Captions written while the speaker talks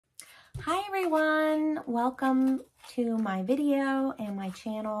Hi everyone, welcome to my video and my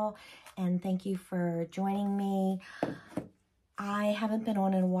channel, and thank you for joining me. I haven't been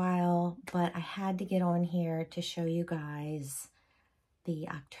on in a while, but I had to get on here to show you guys the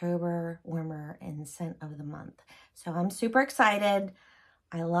October warmer and scent of the month. So I'm super excited.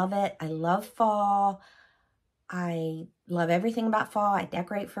 I love it. I love fall. I love everything about fall. I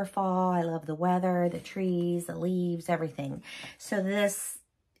decorate for fall. I love the weather, the trees, the leaves, everything. So this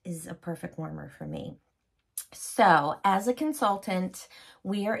is a perfect warmer for me. So as a consultant,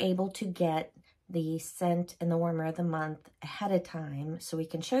 we are able to get the scent and the warmer of the month ahead of time so we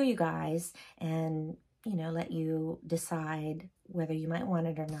can show you guys and, let you decide whether you might want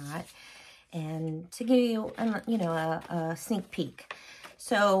it or not, and to give you, a sneak peek.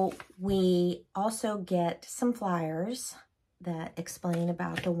 So we also get some flyers that explain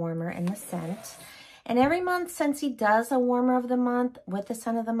about the warmer and the scent. And every month, Scentsy does a warmer of the month with the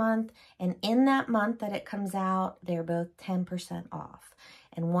scent of the month. And in that month that it comes out, they're both 10% off.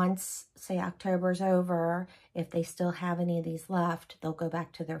 And once, say, October's over, if they still have any of these left, they'll go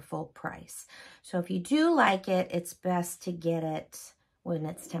back to their full price. So if you do like it, it's best to get it when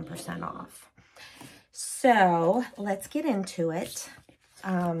it's 10% off. So let's get into it.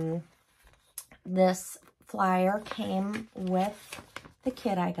 This flyer came with the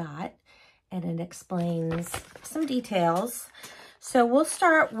kit I got, and it explains some details. So we'll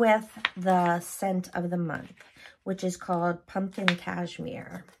start with the scent of the month, which is called Pumpkin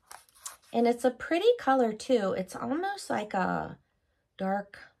Cashmere. And it's a pretty color too. It's almost like a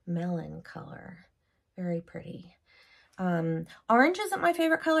dark melon color. Very pretty. Orange isn't my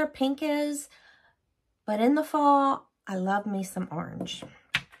favorite color. Pink is. But in the fall, I love me some orange.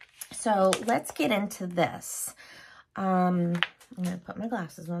 So let's get into this. I'm going to put my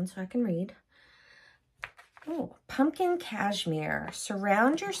glasses on so I can read. Oh, Pumpkin Cashmere.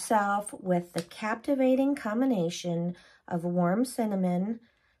 Surround yourself with the captivating combination of warm cinnamon,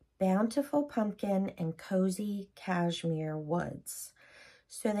 bountiful pumpkin, and cozy cashmere woods.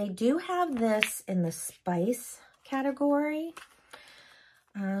 So they do have this in the spice category.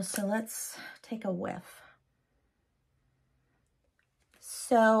 So let's take a whiff.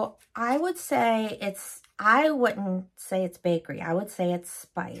 So I would say I wouldn't say it's bakery. I would say it's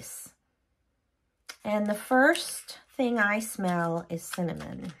spice. And the first thing I smell is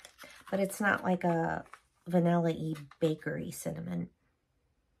cinnamon, but it's not like a vanilla-y bakery cinnamon.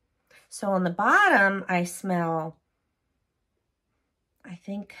 So on the bottom, I smell, I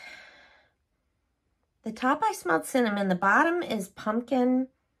think, the top I smelled cinnamon, the bottom is pumpkin,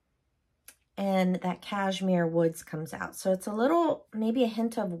 and that cashmere woods comes out. So it's a little, maybe a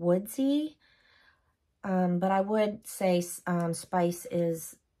hint of woodsy, but I would say spice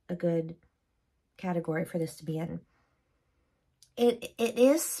is a good category for this to be in. It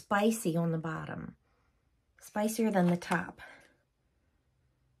is spicy on the bottom, spicier than the top.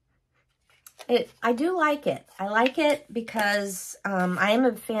 I do like it. I like it because I am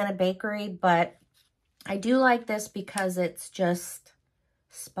a fan of bakery, but I do like this because it's just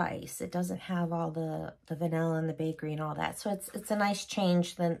spice. It doesn't have all the vanilla and the bakery and all that. So it's a nice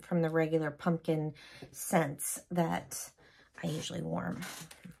change from the regular pumpkin scents that I usually warm,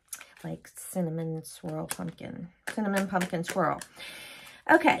 like cinnamon pumpkin swirl.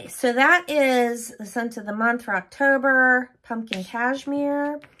 Okay, so that is the scent of the month for October, Pumpkin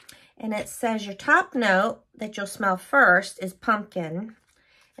Cashmere. And it says your top note that you'll smell first is pumpkin.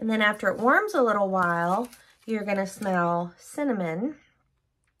 And then after it warms a little while, you're going to smell cinnamon.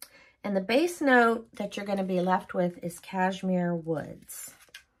 And the base note that you're going to be left with is cashmere woods.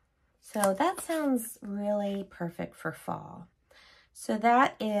 So that sounds really perfect for fall. So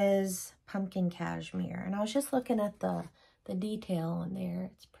that is Pumpkin Cashmere. And I was just looking at the detail on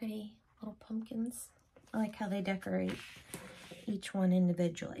there. It's pretty little pumpkins. I like how they decorate each one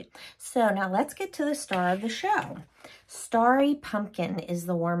individually. So now let's get to the star of the show. Starry Pumpkin is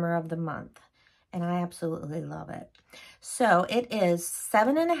the warmer of the month, and I absolutely love it. So it is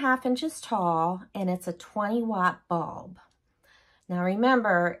 7.5 inches tall, and it's a 20-watt bulb. Now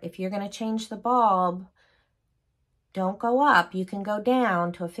remember, if you're going to change the bulb, don't go up. You can go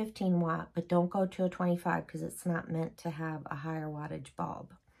down to a 15-watt, but don't go to a 25 because it's not meant to have a higher wattage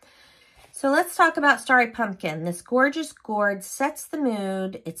bulb. So let's talk about Starry Pumpkin. This gorgeous gourd sets the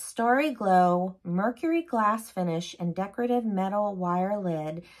mood. Its starry glow, mercury glass finish, and decorative metal wire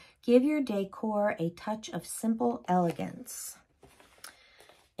lid give your decor a touch of simple elegance.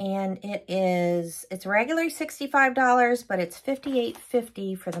 And it's regularly $65, but it's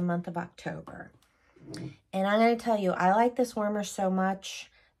 $58.50 for the month of October. And I'm going to tell you, I like this warmer so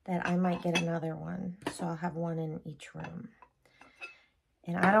much that I might get another one. So I'll have one in each room.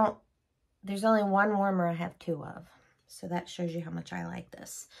 And I don't there's only one warmer I have 2 of. So that shows you how much I like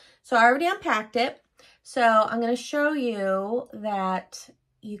this. So I already unpacked it. So I'm going to show you that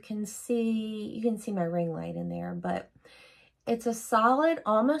you can see my ring light in there, but it's a solid,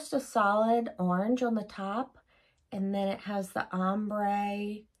 almost a solid orange on the top. And then it has the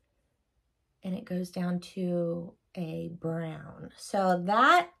ombre and it goes down to a brown. So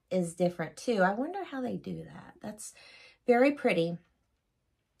that is different too. I wonder how they do that. That's very pretty.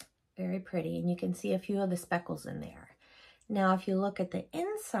 Very pretty. And you can see a few of the speckles in there. Now, if you look at the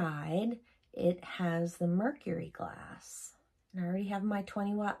inside, it has the mercury glass. And I already have my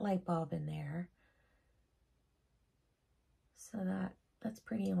 20-watt light bulb in there. So that's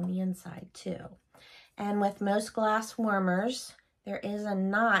pretty on the inside too. And with most glass warmers, there is a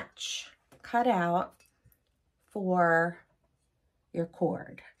notch cut out for your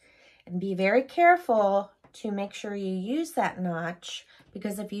cord. And be very careful to make sure you use that notch,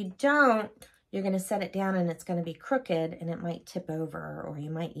 because if you don't, you're going to set it down and it's going to be crooked and it might tip over, or you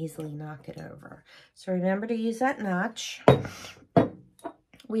might easily knock it over. So remember to use that notch.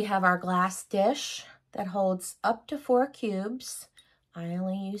 We have our glass dish that holds up to 4 cubes. I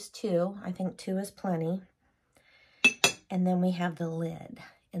only use 2. I think 2 is plenty. And then we have the lid.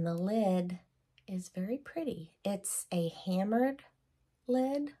 And the lid is very pretty. It's a hammered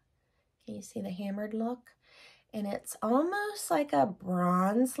lid. Can you see the hammered look? And it's almost like a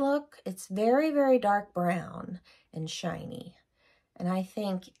bronze look. It's very, very dark brown and shiny. And I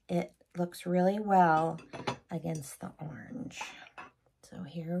think it looks really well against the orange. So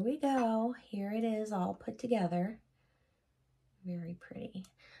here we go. Here it is all put together. Very pretty.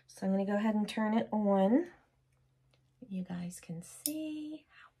 So I'm going to go ahead and turn it on. You guys can see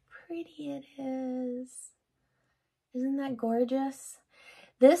how pretty it is. Isn't that gorgeous?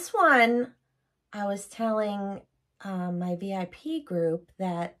 This one, I was telling my VIP group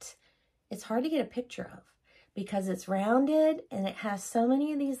that it's hard to get a picture of because it's rounded and it has so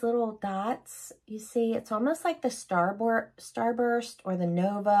many of these little dots. You see, it's almost like the Starburst or the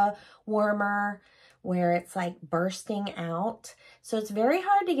Nova warmer where it's like bursting out. So it's very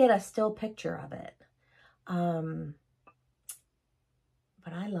hard to get a still picture of it.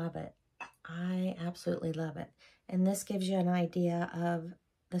 But I love it. I absolutely love it. And this gives you an idea of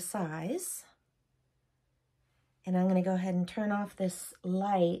the size. And I'm going to go ahead and turn off this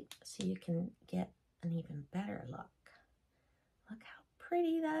light so you can get an even better look. Look how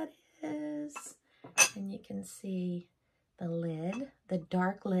pretty that is. And you can see the lid. The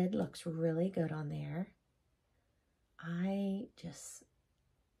dark lid looks really good on there. I just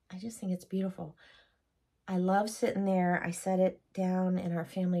think it's beautiful. I love sitting there. I set it down in our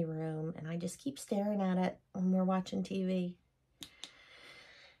family room and I just keep staring at it when we're watching TV.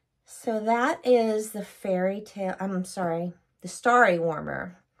 So that is the the Starry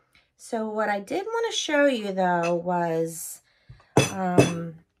warmer. So what I did want to show you though was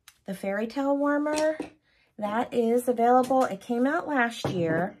the fairy tale warmer. That is available. It came out last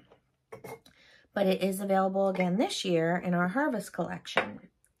year, but it is available again this year in our Harvest collection.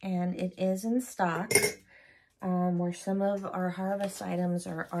 And it is in stock, where some of our Harvest items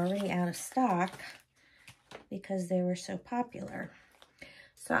are already out of stock because they were so popular.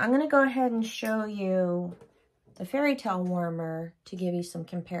 So I'm going to go ahead and show you the fairy tale warmer to give you some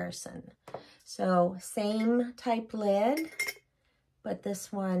comparison. So same type lid, but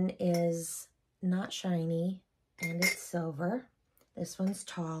this one is not shiny and it's silver. This one's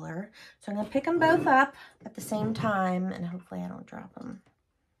taller. So I'm going to pick them both up at the same time and hopefully I don't drop them.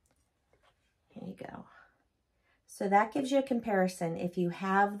 Here you go. So that gives you a comparison. If you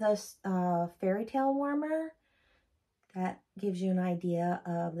have this fairy tale warmer, that gives you an idea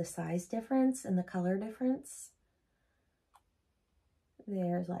of the size difference and the color difference.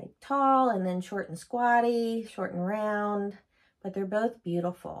 There's like tall and then short and squatty, short and round, but they're both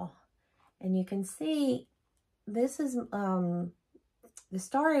beautiful. And you can see this is, the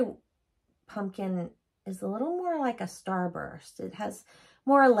Starry pumpkin is a little more like a starburst. It has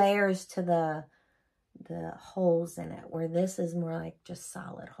more layers to the holes in it, where this is more like just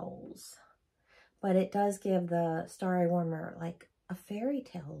solid holes. But it does give the Starry warmer like a fairy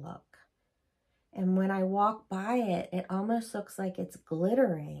tale look. And when I walk by it, it almost looks like it's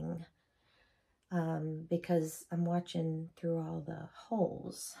glittering because I'm watching through all the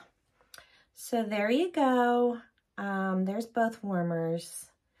holes. So there you go. There's both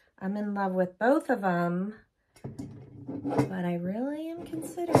warmers. I'm in love with both of them, but I really am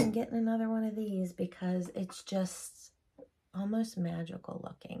considering getting another one of these because it's just almost magical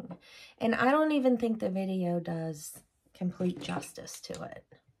looking. And I don't even think the video does complete justice to it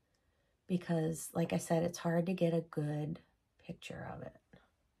because, like I said, it's hard to get a good picture of it.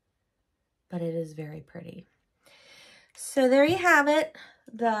 but it is very pretty. So there you have it.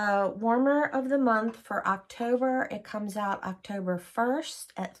 The warmer of the month for October. It comes out October 1st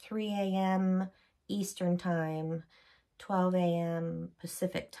at 3 a.m. Eastern Time, 12 a.m.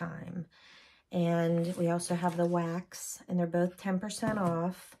 Pacific Time. And we also have the wax, and they're both 10%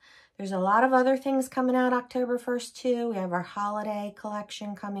 off. There's a lot of other things coming out October 1st too. We have our holiday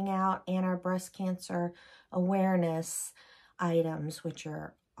collection coming out and our breast cancer awareness items, which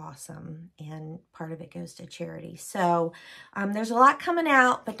are awesome, and part of it goes to charity. So there's a lot coming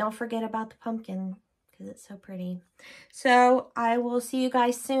out, but don't forget about the pumpkin because it's so pretty. So I will see you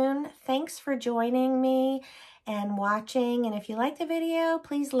guys soon. Thanks for joining me and watching. And if you like the video,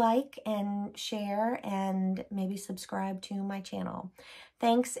 please like and share and maybe subscribe to my channel.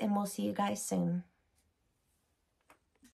 Thanks, and we'll see you guys soon.